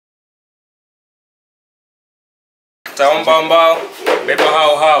Taomba mbao, beba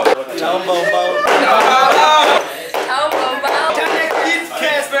hao. Taomba mbao.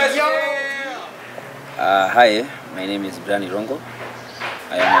 Hi, my name is Irungu.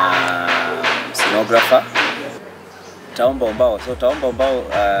 I am a scenographer. Taomba Mbao. So Taomba Mbao,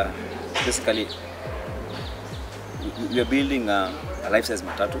 basically, we are building a life-size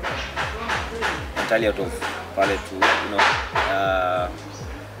matatu entirely out of pallet,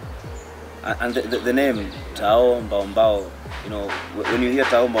 and the name Taomba Mbao, when you hear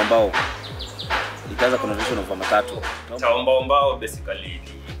Taomba Mbao, it has a connotation of a matatu. Taomba Mbao basically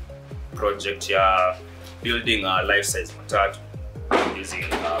the project ya building a life-size matatu using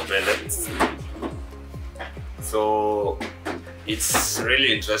pellets. So it's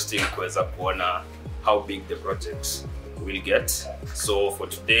really interesting kuweza kuona how big the project will get. So for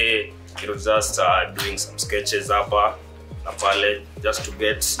today, it was just doing some sketches hapa na palette just to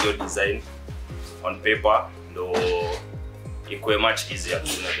get your design on paper. No, it was much easier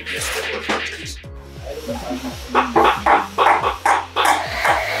to navigate the whole project.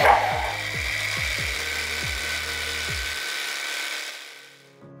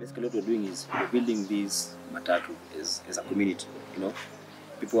 Basically what we're doing is we're building these matatu as a community,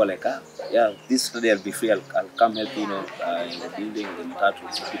 People are like, yeah, this Saturday I'll be free, I'll come help you, in the building, the matatu.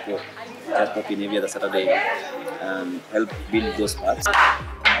 So people just pop in every other Saturday and help build those parts.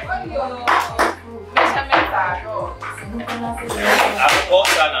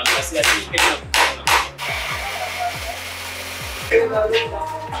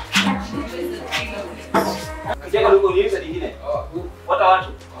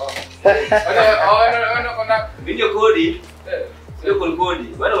 Video kodi. Sio kodi.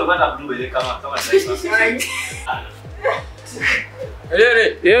 Wewe umepata blue ile kama sasa.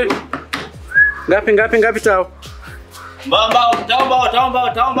 Ngapi tao? Mbao, taomba.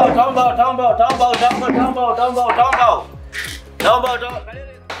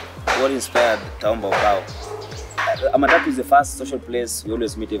 What inspired Taomba Mbao? Matatu is the first social place we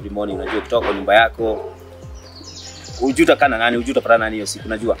always meet every morning. Unajua kutoka kwa nyumba yako, ujuta kana nani, ujuta pata nani hiyo siku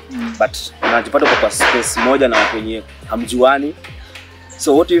unajua. But unajipata kwa space moja na watu wenye hamjuani.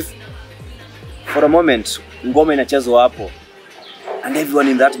 So what if for a moment ngoma inachezwa hapo and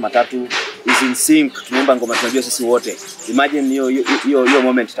everyone in that matatu is in sync, tunaimba ngoma tunajua sisi wote. Imagine hiyo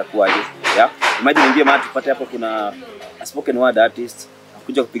moment itakuwaje? Yeah? Imagine ingie mahali tupate hapo kuna a spoken word artist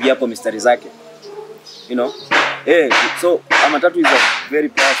kuja kupigia hapo mistari zake. So matatu is a very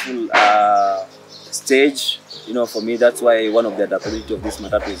powerful stage. For me, that's why one of the adaptability of this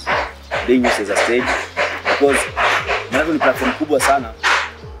matatu is being used as a stage, because matatu ni platform kubwa sana,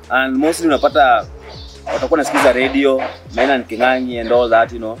 and mostly unapata watakuwa nasikiza radio, Maina and Kingangi and all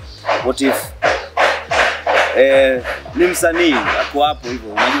that, What if ni msanii ako hapo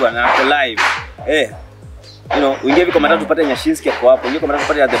hivyo, unajua na ako live, uingie viko matatu upate Nyashinski ako hapo, uingie kwa matatu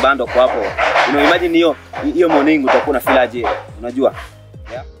upate The Band ako hapo, imagine hiyo morning utakuwa na feel aje, unajua.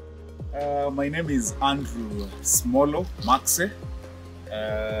 Yeah. My name is Andrew Smolo Maxe.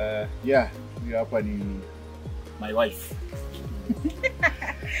 We hapa ni my wife.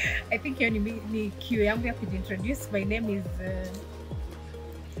 I think ni cue yangu ya kujintroduce. My name is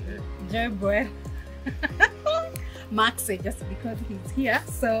Joy Boy Maxe, just because he's here.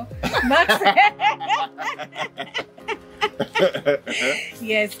 So Maxe.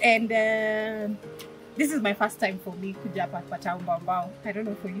 Yes, and this is my first time for me kuja hapa kwa Taomba Mbao. I don't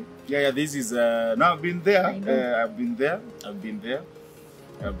know for you. Yeah, this is no, I've been there. I've been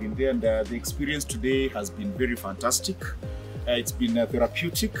there, and the experience today has been very fantastic. It's been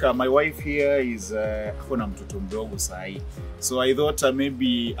therapeutic. My wife here is akona mtoto mdogo sahi, so I thought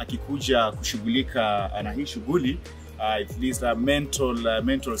maybe akikuja kushughulika na hii shughuli, at least a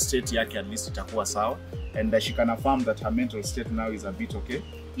mental state yake at least itakuwa sawa, and she can affirm that her mental state now is a bit okay.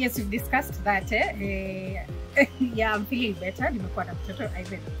 Yes, we've discussed that. Yeah, I'm feeling better. Nimekuwa na mtoto, I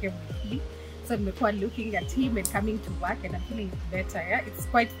even came with me. So nimekuwa looking at him and coming to work, and I'm feeling better. Yeah, it's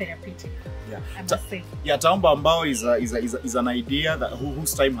quite therapeutic. Yeah, I must say. Yeah, Taomba Mbao is an idea that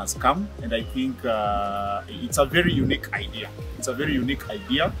whose time has come, and I think it's a very unique idea. It's a very unique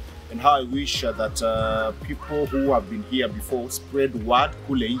idea, and how I wish that people who have been here before spread word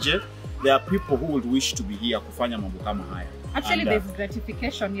kule nje. There are people who would wish to be here kufanya mambo kama haya. Actually, there's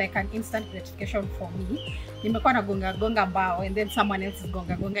gratification, like an instant gratification for me. Nimekuwa na gonga mbao, and then someone else is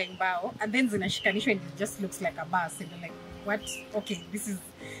gonga in mbao, and then zinashikanishwa and it just looks like a bus, and you're like, what? Okay, this is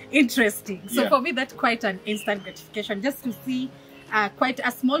interesting. So for me, that's quite an instant gratification, just to see quite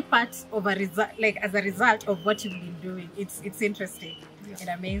a small part of a result, like as a result of what you've been doing. It's interesting and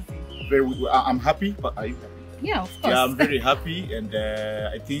amazing. I'm happy, but are you happy? Yeah, of course. Yeah, I'm very happy, and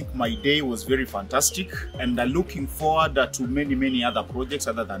I think my day was very fantastic, and looking forward to many other projects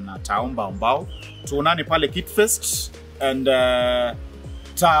other than Mbao. Tuonane pale Kit Fest, and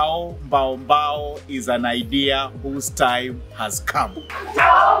Mbao is an idea whose time has come.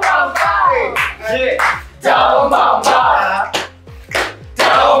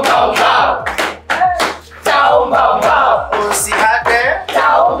 Usihate,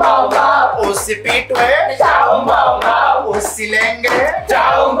 usipitwe, usilenge,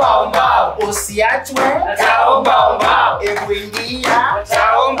 usiachwe, ebu ingia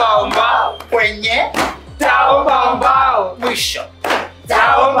kwenye mwisho.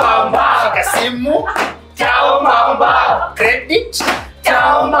 Shika simu, credit,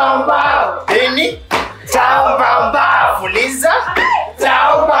 deni, fuliza,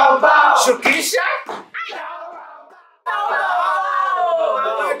 shukisha.